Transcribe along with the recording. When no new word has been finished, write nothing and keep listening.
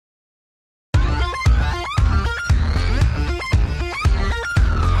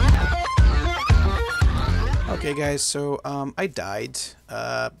Okay, guys, so I died.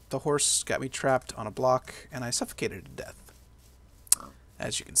 The horse got me trapped on a block, and I suffocated to death.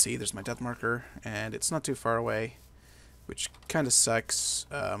 As you can see, there's my death marker, and it's not too far away, which kind of sucks.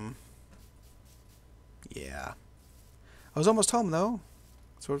 Yeah. I was almost home, though.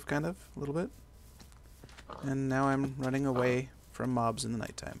 Sort of, kind of, a little bit. And now I'm running away from mobs in the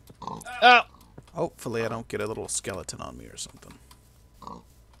nighttime. Oh! Hopefully I don't get a little skeleton on me or something.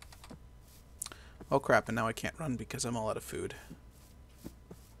 Oh crap, and now I can't run because I'm all out of food.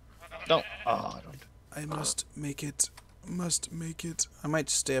 Don't. Oh, don't. I must make it. Must make it. I might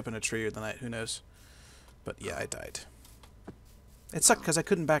stay up in a tree or the night, who knows. But yeah, I died. It sucked because I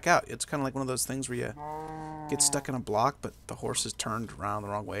couldn't back out. It's kind of like one of those things where you get stuck in a block, but the horse is turned around the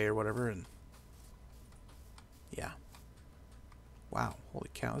wrong way or whatever, and yeah. Wow, holy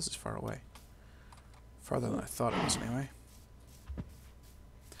cow, this is far away. Farther than I thought it was anyway.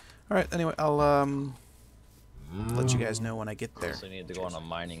 Alright, anyway, I'll let you guys know when I get there. So you need to go on a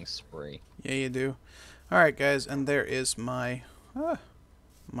mining spree. Yeah, you do. Alright, guys, and there is my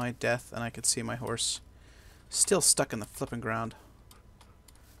my death, and I can see my horse still stuck in the flipping ground.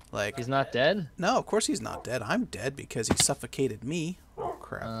 Like, He's not dead? no, of course he's not dead. I'm dead because he suffocated me. Oh,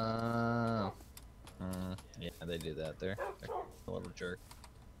 crap. Yeah, they do that there. They're a little jerk.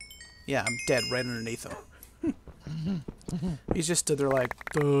 Yeah, I'm dead right underneath him. He's just stood there like,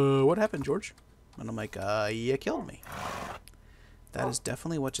 what happened, George? And I'm like, you killed me. That is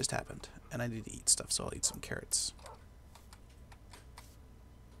definitely what just happened. And I need to eat stuff, so I'll eat some carrots.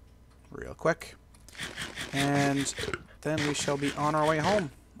 Real quick. And then we shall be on our way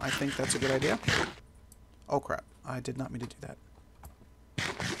home. I think that's a good idea. Oh, crap. I did not mean to do that.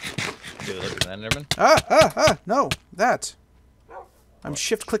 Did you look at that, Enderman? No, that. I'm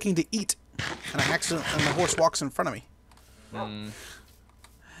shift-clicking to eat. And and the horse walks in front of me. And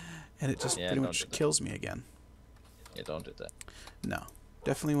it just pretty much kills me again. Yeah, don't do that. No,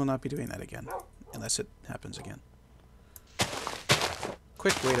 definitely will not be doing that again. Unless it happens again.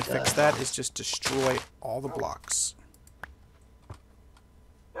 Quick way to fix that is just destroy all the blocks.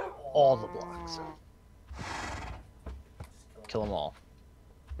 All the blocks. Kill them all.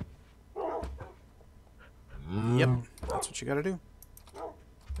 Yep, that's what you gotta do.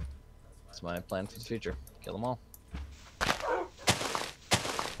 That's my plan for the future. Kill them all.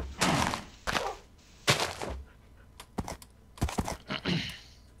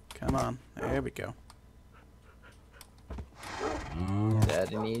 Come on, there we go.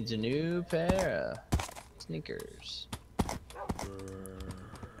 Daddy needs a new pair of sneakers.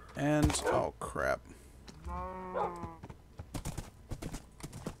 And, oh crap.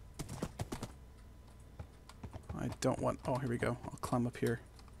 I don't want, oh here we go. I'll climb up here.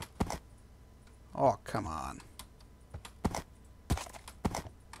 Oh, come on.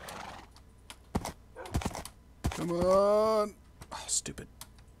 Come on. Oh, stupid.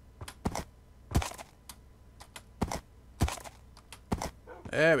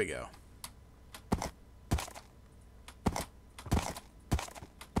 There we go.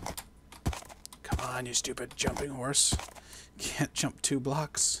 Come on, you stupid jumping horse. Can't jump 2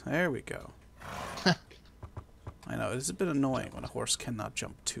 blocks. There we go. I know, it's a bit annoying when a horse cannot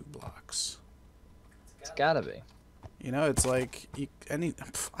jump 2 blocks. It's gotta be. You know, it's like,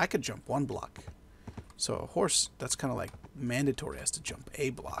 I could jump 1 block. So a horse, that's kind of like mandatory, has to jump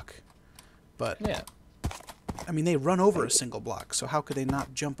a block. But, yeah. I mean, they run over a single block, so how could they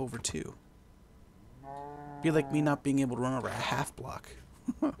not jump over 2? Be like me not being able to run over a half block.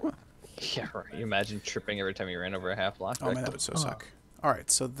 Yeah, right. You imagine tripping every time you ran over a half block? Oh man, that would so suck. Alright,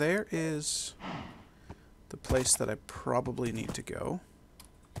 so there is the place that I probably need to go.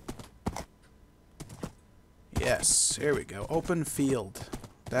 Yes, here we go. Open field.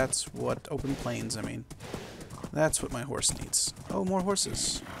 That's what, open plains, I mean. That's what my horse needs. Oh, more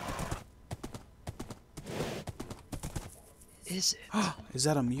horses. Is it? Is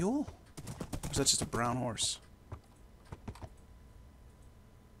that a mule? Or is that just a brown horse?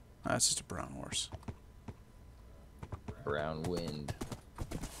 That's just a brown horse. Brown wind.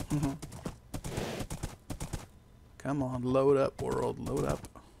 Come on, load up, world, load up.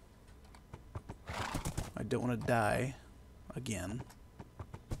 I don't want to die again.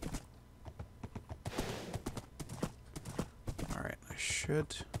 Alright, I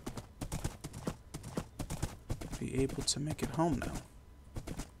should be able to make it home now.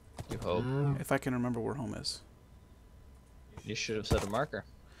 You hope. If I can remember where home is. You should have set a marker.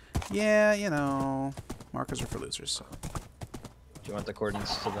 Yeah, you know, markers are for losers, so. Do you want the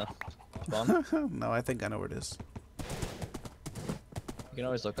coordinates to the spawn? No, I think I know where it is. You can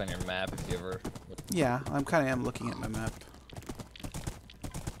always look on your map if you ever... Yeah, I'm kind of looking at my map.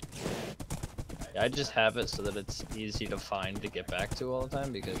 I just have it so that it's easy to find to get back to all the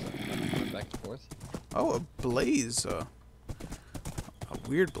time because I'm going back and forth. Oh, a blaze. A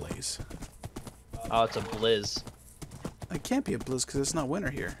weird blaze. Oh, it's a blizz. It can't be a blizz because it's not winter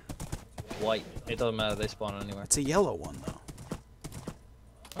here. White. It doesn't matter. They spawn anywhere. It's a yellow one, though.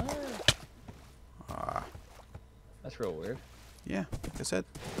 That's real weird. Yeah, like I said.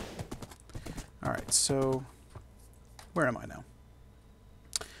 Alright, so... Where am I now?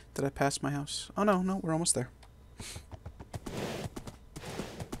 Did I pass my house? Oh, no, no, we're almost there.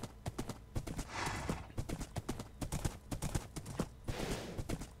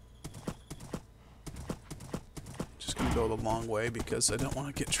 Just gonna go the long way because I don't want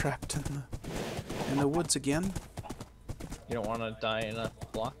to get trapped in the woods again. You don't want to die in a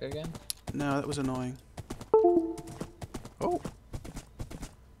block again? No, that was annoying. Oh!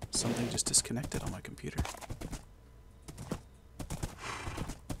 Something just disconnected on my computer.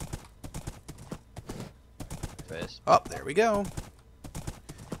 Face. Oh, there we go.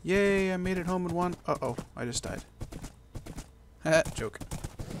 Yay, I made it home in one. Uh-oh, I just died. Ha, joke.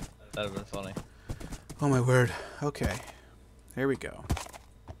 That'd have been funny. Oh my word. Okay. Here we go.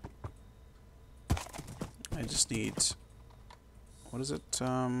 I just need... What is it?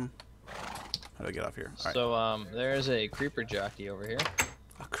 How do I get off here? All So, there's a creeper jockey over here.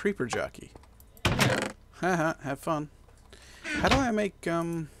 A creeper jockey. Haha, have fun. How do I make,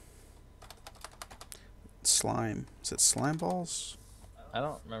 slime? Is it slime balls? I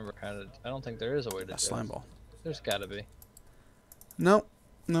don't remember how to... I don't think there is a way to do A slime ball. There's gotta be. No.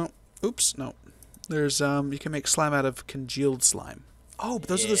 No. Oops, no. There's, you can make slime out of congealed slime. Oh, but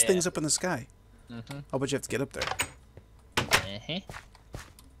those are those things up in the sky. Mm-hmm. Oh, but you have to get up there. Uh-huh.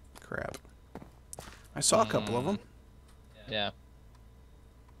 Crap. I saw a couple of them, Yeah.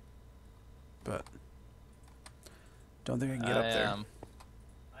 but don't think I can get up there.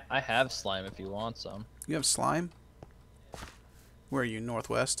 I have slime if you want some. You have slime? Where are you,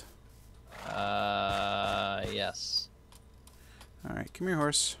 northwest? Yes. Alright, come here,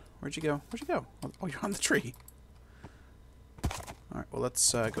 horse. Where'd you go? Where'd you go? Oh, you're on the tree. Alright, well,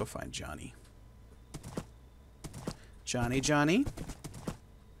 let's go find Johnny. Johnny?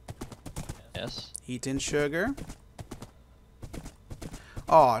 Yes. Eating sugar?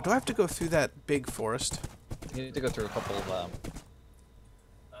 Oh, do I have to go through that big forest? You need to go through a couple of,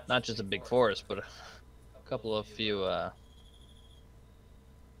 not just a big forest, but a couple of few,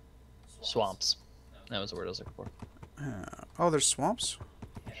 swamps. That was the word I was looking for. Oh, there's swamps?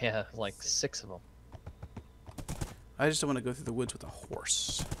 Yeah, like 6 of them. I just don't want to go through the woods with a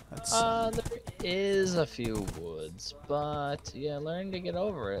horse. That's There is a few woods, but yeah, learn to get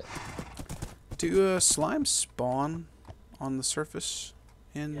over it. Do slime spawn on the surface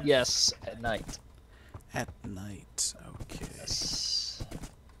in Yes, at night. at night? Okay. Yes.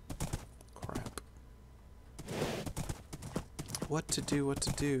 Crap. What to do? What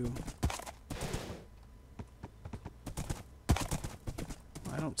to do?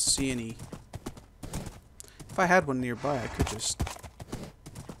 I don't see any. If I had one nearby, I could just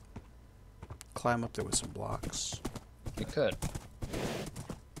climb up there with some blocks. You could.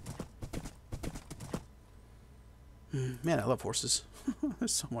 Man, I love horses.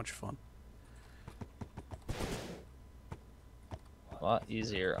 It's so much fun. A lot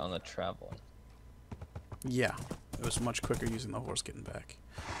easier on the traveling. Yeah, it was much quicker using the horse getting back.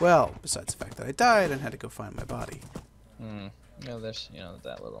 Well, besides the fact that I died and had to go find my body. No, there's,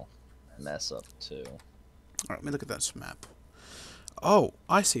 that little mess up too. Alright, let me look at this map. Oh,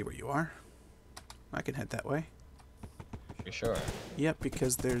 I see where you are. I can head that way. You sure? Yep,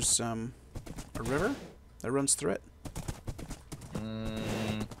 because there's a river that runs through it.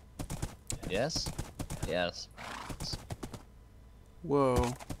 Yes? Yes.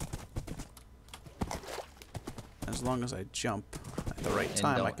 Whoa. As long as I jump at the right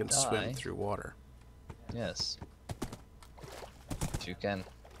time, I don't can die. swim through water. Yes. You can.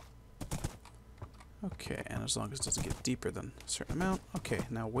 Okay, and as long as it doesn't get deeper than a certain amount. Okay,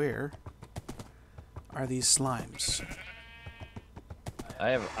 now where are these slimes?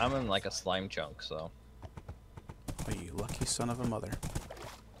 I'm in like a slime chunk, so. Oh, you lucky son of a mother.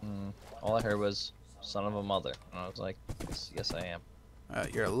 All I heard was son of a mother. And I was like, yes I am.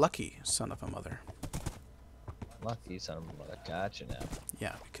 You're a lucky son of a mother. Lucky son of a mother. Gotcha now.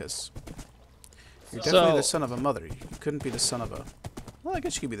 Yeah, because you're definitely So- the son of a mother. You couldn't be the son of a... Well, I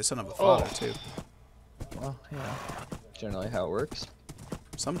guess you could be the son of a father, too. Well, yeah. Generally how it works.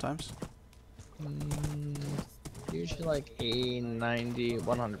 Sometimes. Usually like 80, 90,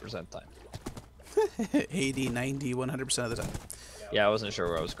 100% time. 80, 90, 100% of the time. Yeah, I wasn't sure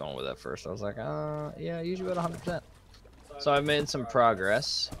where I was going with that first. I was like, yeah, usually about 100%. So I've made some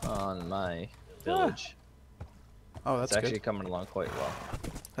progress on my village. Oh, that's It's actually good. coming along quite well.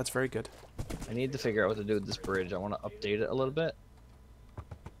 That's very good. I need to figure out what to do with this bridge. I want to update it a little bit.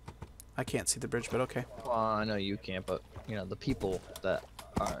 I can't see the bridge, but okay. Well, I know you can't, but you know the people that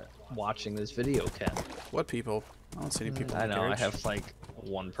are watching this video can. What people? I don't see any people I in the know. I garage. have like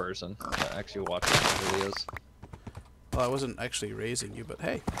one person that actually watches my videos. Well, I wasn't actually raising you, but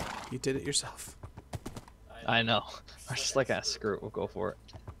hey, you did it yourself. I know. I was just like, ah, screw it, we'll go for it.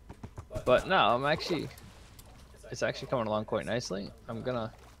 But no, it's actually coming along quite nicely. I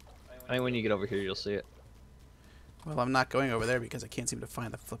mean, when you get over here, you'll see it. Well, I'm not going over there because I can't seem to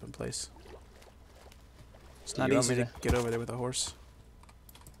find the flipping place. It's Do not you want easy me to get over there with a horse.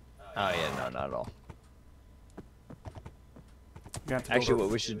 Oh yeah, no, not at all. You're gonna have to Actually, build what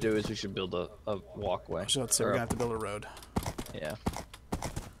we should do is we should build a walkway. so let's say Or we're a- gonna have to build a road. Yeah.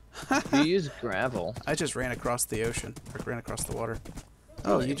 You use gravel. I just ran across the ocean, or ran across the water.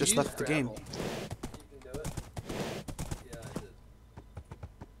 Oh, you just left the game.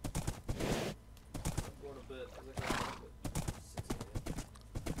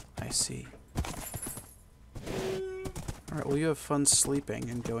 I see. Alright, well you have fun sleeping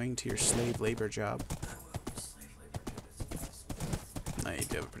and going to your slave labor job. No, you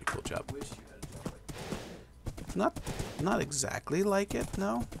do have a pretty cool job. Not exactly like it,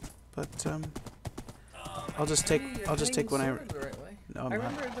 no. But I'll just take when I no, I'm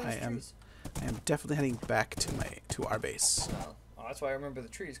not. I am definitely heading back to our base. Oh, that's why I remember the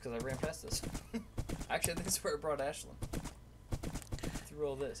trees, because I ran past this. Actually, I think that's where I brought Ashlyn. Through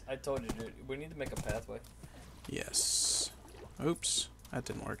all this. I told you, dude, we need to make a pathway. Yes. Oops, that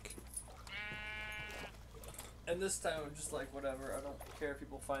didn't work. And this time I'm just like, whatever, I don't care if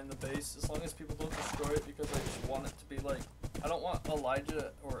people find the base, as long as people don't destroy it, because I just want it to be like, I don't want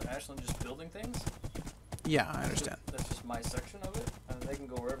Elijah or Ashlyn just building things. Yeah, I understand. That's just my section of it, and they can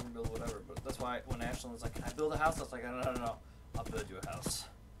go wherever and build whatever. But that's why when Ashlyn was like, can I build a house? I was like, no, I'll build you a house.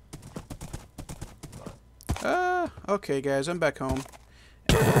 But Okay guys, I'm back home.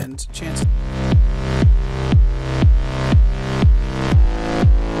 And chance